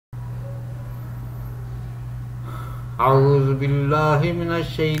اعوذ باللہ من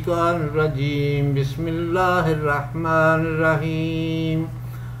الشیطان الرجیم بسم اللہ الرحمن الرحیم.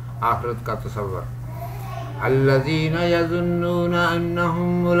 آخرت کا تصور. الذین یظنون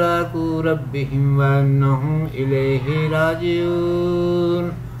annahum-mulaaquu ربهم وannahum ilayhi راجعون.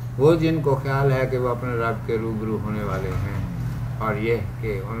 وہ جن کو خیال ہے کہ وہ اپنے رب کے روبرو ہونے والے ہیں اور یہ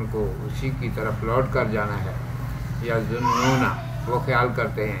کہ ان کو اسی کی طرف لوٹ کر جانا ہے. یظنون وہ خیال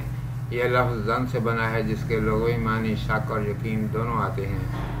کرتے ہیں. یہ لفظ زن سے بنا ہے جس کے لغوی معنی شک اور یقین دونوں آتے ہیں.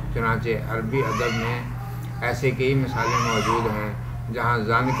 چنانچہ عربی ادب میں ایسے کئی مثالیں موجود ہیں جہاں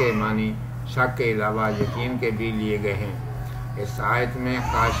زن کے معنی شک کے علاوہ یقین کے بھی لیے گئے ہیں. اس آیت میں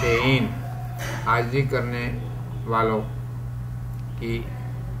خاشعین عاجزی کرنے والوں کی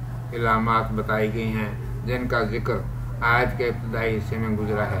علامات بتائی گئی ہیں جن کا ذکر آیت کے ابتدائی حصے میں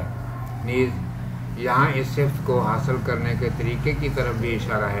گزرا ہے. نیز یہاں اس صفت کو حاصل کرنے کے طریقے کی طرف بھی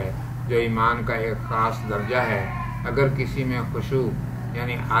اشارہ ہے جو ایمان کا ایک خاص درجہ ہے. اگر کسی میں خشوع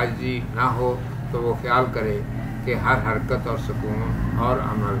یعنی عاجزی نہ ہو تو وہ خیال کرے کہ ہر حرکت اور سکون اور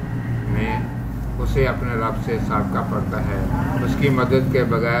عمل میں اسے اپنے رب سے سابقہ پڑتا ہے. اس کی مدد کے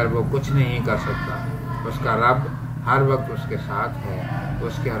بغیر وہ کچھ نہیں کر سکتا. اس کا رب ہر وقت اس کے ساتھ ہے.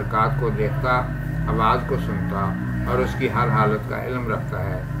 اس کے حرکات کو دیکھتا، آواز کو سنتا اور اس کی ہر حالت کا علم رکھتا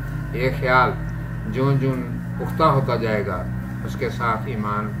ہے. یہ خیال جون پختہ ہوتا جائے گا اس کے ساتھ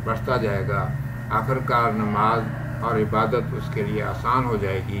ایمان بڑھتا جائے گا. آخرکار نماز اور عبادت اس کے لیے آسان ہو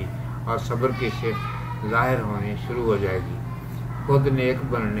جائے گی اور صبر کی صفت ظاہر ہونی شروع ہو جائے گی. خود نیک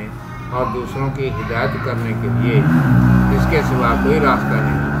بننے اور دوسروں کی ہدایت کرنے کے لیے اس کے سوا کوئی راستہ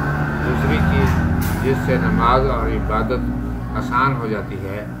نہیں. دوسری چیز جس سے نماز اور عبادت آسان ہو جاتی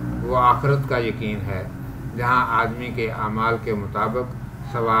ہے وہ آخرت کا یقین ہے جہاں آدمی کے اعمال کے مطابق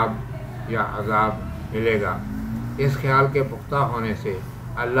ثواب یا عذاب ملے گا. اس خیال کے پختہ ہونے سے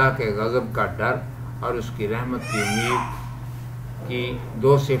اللہ کے غضب کا ڈر اور اس کی رحمت کی امید کی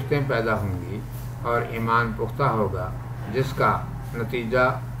دو صفتیں پیدا ہوں گی اور ایمان پختہ ہوگا جس کا نتیجہ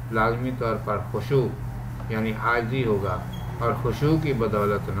لازمی طور پر خشوع یعنی عاجزی ہوگا اور خشوع کی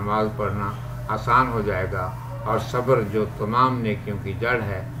بدولت نماز پڑھنا آسان ہو جائے گا اور صبر جو تمام نیکیوں کی جڑ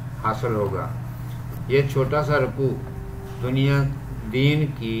ہے حاصل ہوگا. یہ چھوٹا سا رکوع دین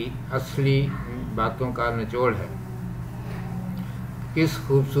کی اصلی باتوں کا نچوڑ ہے. کس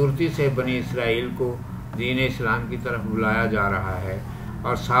خوبصورتی سے بنی اسرائیل کو دین اسلام کی طرف بلایا جا رہا ہے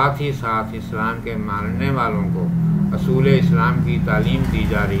اور ساتھ ہی ساتھ اسلام کے ماننے والوں کو اصول اسلام کی تعلیم دی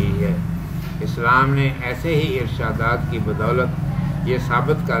جا رہی ہے. اسلام نے ایسے ہی ارشادات کی بدولت یہ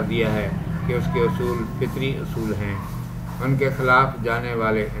ثابت کر دیا ہے کہ اس کے اصول فطری اصول ہیں. ان کے خلاف جانے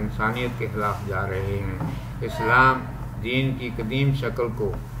والے انسانیت کے خلاف جا رہے ہیں. اسلام دین کی قدیم شکل کو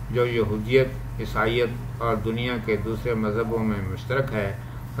جو یہودیت، عیسائیت اور دنیا کے دوسرے مذہبوں میں مشترک ہے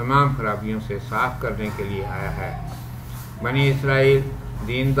تمام خرابیوں سے صاف کرنے کے لیے آیا ہے. بنی اسرائیل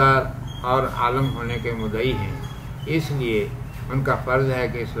دیندار اور عالم ہونے کے مدعی ہیں، اس لیے ان کا فرض ہے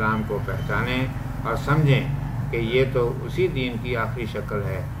کہ اسلام کو پہچانیں اور سمجھیں کہ یہ تو اسی دین کی آخری شکل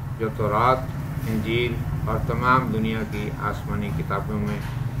ہے جو تورات، انجیل اور تمام دنیا کی آسمانی کتابوں میں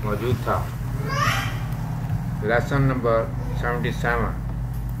موجود تھا. Lesson number 77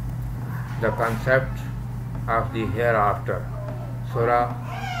 The concept of the hereafter. Surah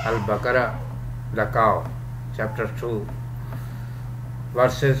Al-Baqarah, the cow, chapter 2,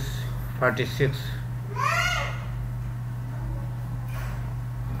 verses 46.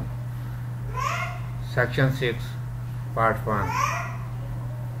 Section 6, part 1,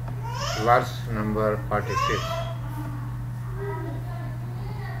 verse number 46.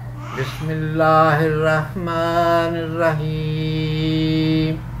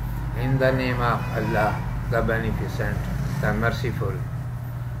 BisMIllaahir-Rahmaanir-Rahiim. In the name of Allah, the Beneficent, the Merciful,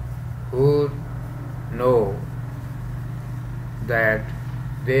 who know that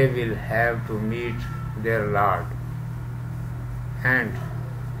they will have to meet their Lord and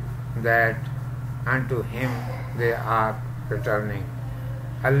that unto Him they are returning.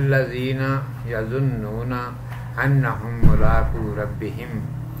 Allaziina Yazun-nuuna annahum-mulaaquu Rabbihim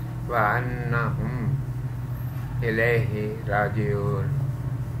wa annahum ilayhi raaji'uun.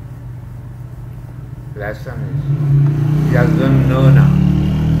 Lesson is Yazun-nuuna.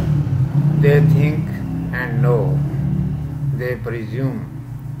 They think and know. They presume.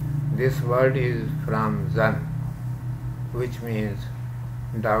 This word is from zan, which means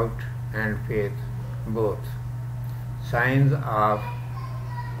doubt and faith both. Signs of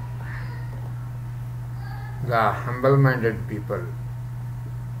the humble-minded people,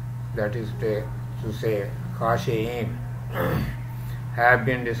 that is to say Khaashi, have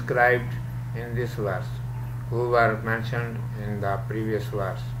been described in this verse, who were mentioned in the previous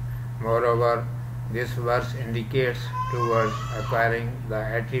verse. Moreover, This verse indicates towards acquiring the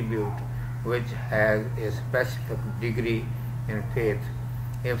attribute which has a specific degree in faith.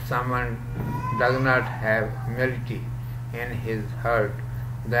 If someone does not have humility in his heart,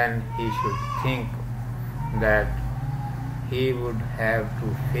 then he should think that he would have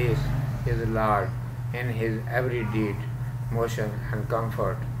to face his Lord in his every deed, motion and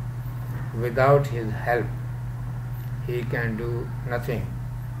comfort. Without his help, he can do nothing.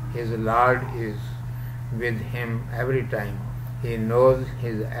 His Lord is with him every time. He knows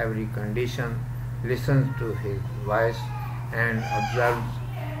his every condition, listens to his voice, and observes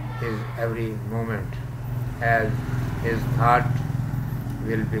his every moment. As his thought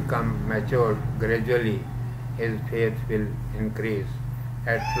will become matured gradually, his faith will increase.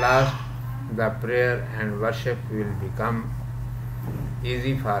 At last, the prayer and worship will become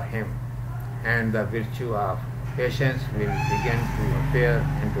easy for him, and the virtue of patience will begin to appear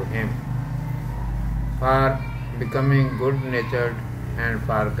into him. For becoming good-natured and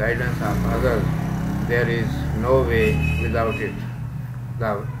for guidance of others, there is no way without it.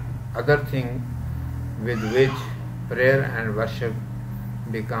 The other thing with which prayer and worship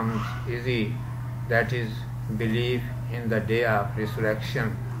becomes easy, that is belief in the day of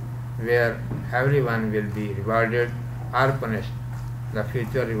resurrection, where everyone will be rewarded or punished. The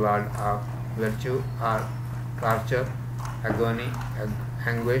future reward of virtue or torture, agony,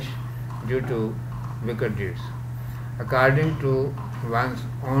 anguish due to wicked deeds. According to one's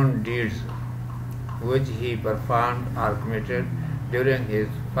own deeds, which he performed or committed during his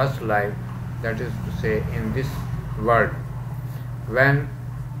first life, that is to say in this world, when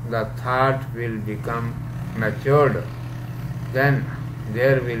the thought will become matured, then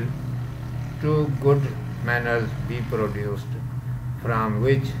there will two good manners be produced, from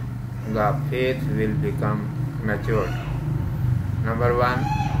which the faith will become matured. Number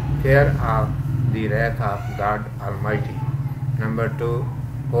 1, fear of the wrath of God Almighty. Number 2,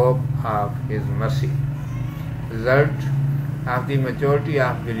 hope of His mercy. Result of the maturity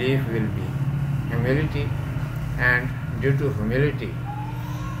of belief will be humility, and due to humility,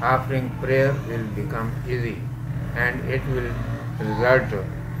 offering prayer will become easy, and it will result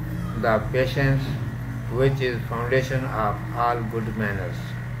the patience which is foundation of all good manners.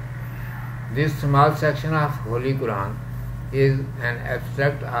 This small section of Holy Qur'an is an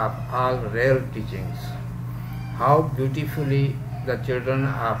abstract of all real teachings. How beautifully the children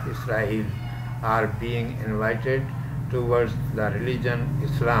of Israel are being invited towards the religion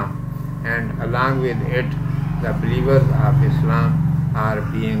Islam, and along with it the believers of Islam are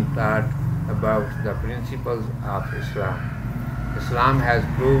being taught about the principles of Islam. Islam has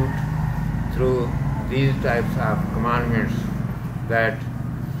proved through these types of commandments that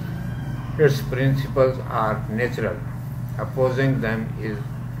its principles are natural. Opposing them is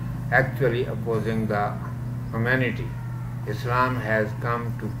actually opposing the humanity. Islam has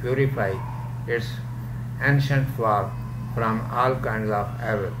come to purify its ancient form from all kinds of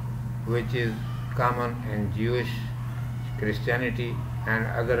evil, which is common in Jewish, Christianity, and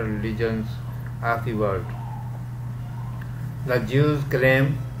other religions of the world. The Jews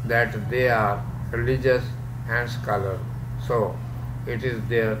claim that they are religious and scholars, so it is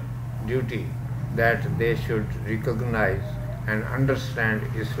their duty that they should recognize and understand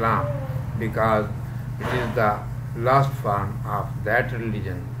Islam, because it is the last form of that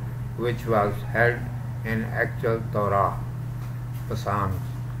religion which was held in actual Torah, the Psalms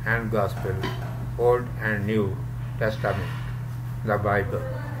and Gospel, Old and New Testament, the Bible,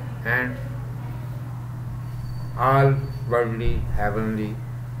 and all worldly heavenly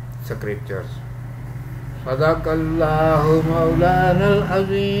scriptures. Sadaqallahu Mawlana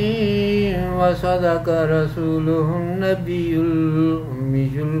al-Azim wa sadaqa Rasuluhu Nabiyyul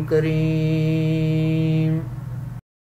Ummiyul Kareem.